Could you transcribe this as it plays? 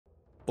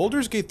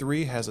Baldur's Gate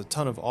 3 has a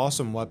ton of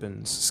awesome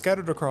weapons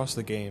scattered across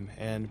the game,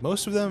 and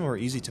most of them are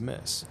easy to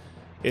miss.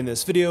 In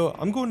this video,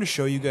 I'm going to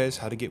show you guys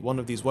how to get one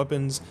of these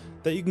weapons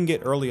that you can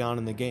get early on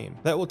in the game,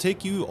 that will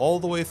take you all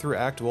the way through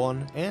Act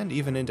 1 and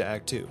even into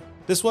Act 2.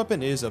 This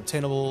weapon is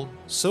obtainable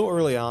so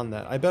early on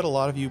that I bet a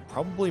lot of you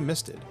probably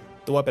missed it.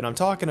 The weapon I'm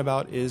talking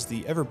about is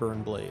the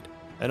Everburn Blade,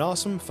 an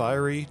awesome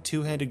fiery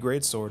two-handed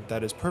greatsword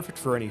that is perfect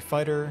for any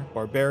fighter,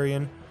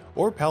 barbarian,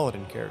 or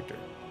paladin character.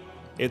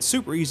 It's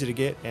super easy to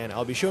get, and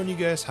I'll be showing you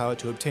guys how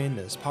to obtain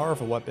this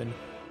powerful weapon,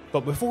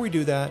 but before we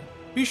do that,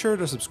 be sure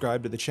to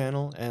subscribe to the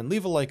channel and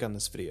leave a like on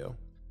this video.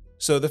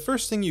 So the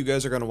first thing you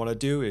guys are going to want to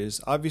do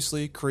is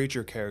obviously create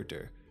your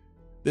character.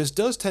 This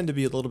does tend to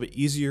be a little bit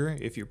easier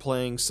if you're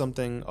playing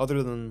something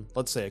other than,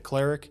 let's say, a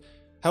cleric,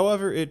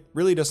 however it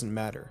really doesn't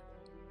matter.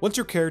 Once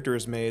your character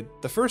is made,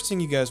 the first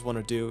thing you guys want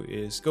to do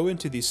is go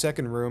into the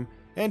second room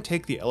and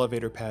take the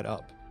elevator pad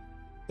up.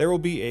 There will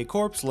be a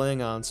corpse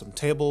laying on some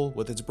table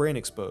with its brain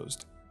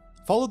exposed.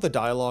 Follow the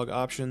dialogue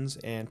options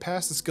and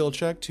pass the skill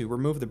check to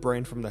remove the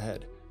brain from the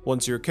head.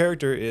 Once your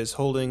character is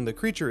holding the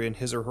creature in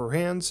his or her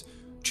hands,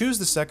 choose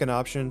the second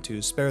option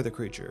to spare the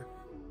creature.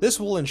 This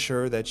will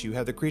ensure that you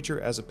have the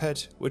creature as a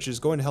pet, which is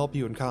going to help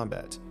you in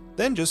combat.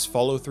 Then just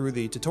follow through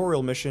the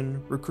tutorial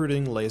mission,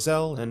 recruiting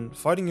Lae'zel and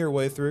fighting your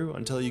way through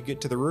until you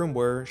get to the room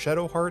where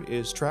Shadowheart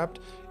is trapped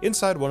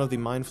inside one of the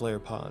Mind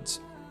Flayer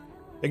pods.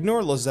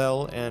 Ignore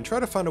Lae'zel and try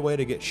to find a way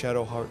to get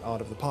Shadowheart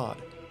out of the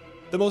pod.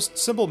 The most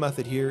simple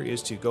method here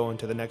is to go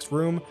into the next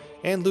room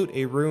and loot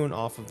a rune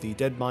off of the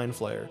dead Mind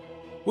Flayer,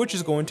 which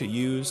is going to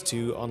use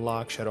to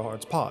unlock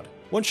Shadowheart's pod.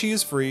 Once she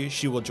is free,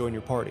 she will join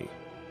your party.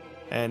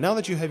 And now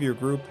that you have your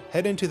group,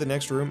 head into the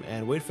next room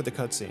and wait for the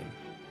cutscene.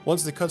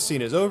 Once the cutscene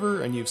is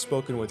over and you've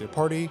spoken with your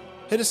party,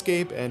 hit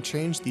escape and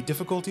change the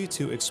difficulty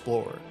to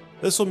Explorer.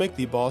 This will make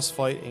the boss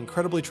fight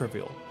incredibly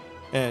trivial.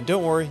 And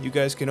don't worry, you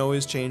guys can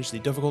always change the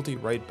difficulty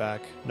right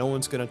back, no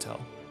one's gonna tell.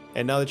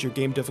 And now that your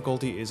game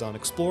difficulty is on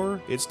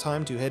Explorer, it's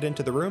time to head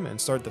into the room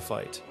and start the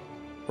fight.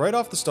 Right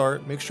off the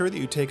start, make sure that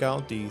you take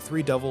out the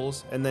 3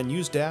 devils and then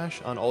use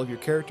dash on all of your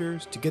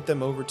characters to get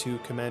them over to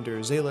Commander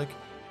Zalek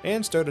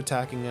and start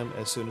attacking him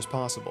as soon as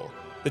possible.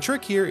 The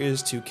trick here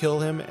is to kill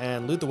him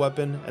and loot the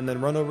weapon and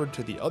then run over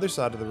to the other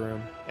side of the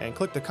room and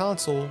click the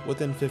console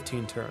within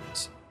 15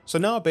 turns. So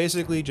now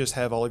basically just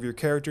have all of your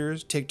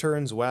characters take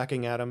turns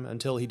whacking at him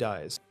until he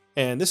dies.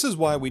 And this is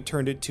why we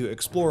turned it to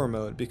Explorer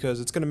mode, because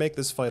it's going to make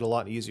this fight a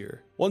lot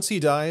easier. Once he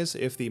dies,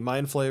 if the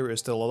Mind Flayer is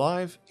still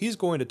alive, he's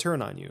going to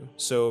turn on you,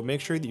 so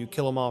make sure that you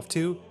kill him off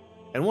too.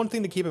 And one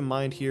thing to keep in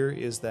mind here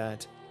is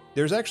that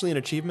there's actually an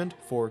achievement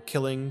for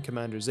killing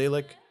Commander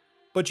Zalek,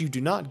 but you do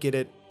not get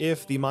it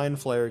if the Mind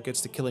Flayer gets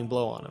the killing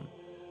blow on him.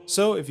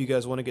 So if you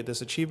guys want to get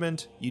this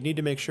achievement, you need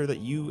to make sure that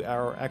you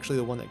are actually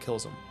the one that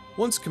kills him.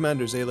 Once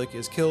Commander Zalek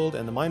is killed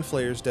and the Mind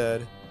Flayer is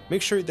dead,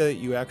 make sure that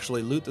you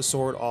actually loot the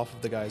sword off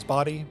of the guy's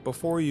body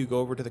before you go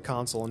over to the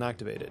console and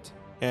activate it.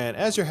 And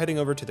as you're heading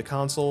over to the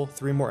console,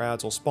 3 more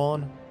ads will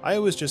spawn. I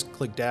always just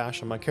click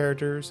dash on my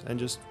characters and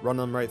just run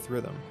them right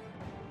through them.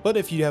 But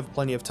if you have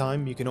plenty of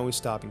time, you can always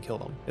stop and kill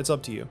them. It's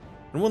up to you.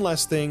 And one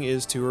last thing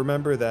is to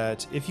remember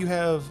that if you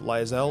have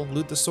Lae'zel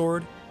loot the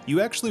sword,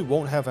 you actually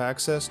won't have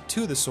access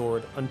to the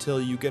sword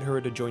until you get her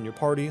to join your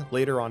party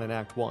later on in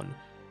Act 1.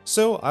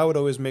 So I would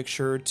always make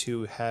sure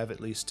to have at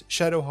least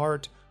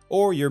Shadowheart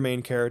or your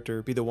main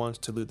character be the ones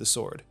to loot the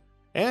sword.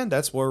 And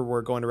that's where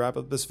we're going to wrap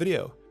up this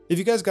video. If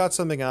you guys got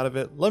something out of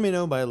it, let me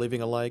know by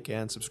leaving a like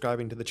and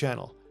subscribing to the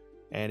channel.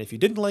 And if you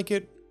didn't like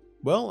it,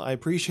 well, I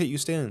appreciate you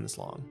staying this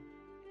long.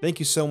 Thank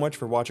you so much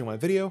for watching my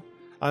video.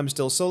 I'm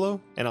still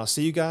Solo, and I'll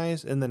see you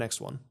guys in the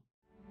next one.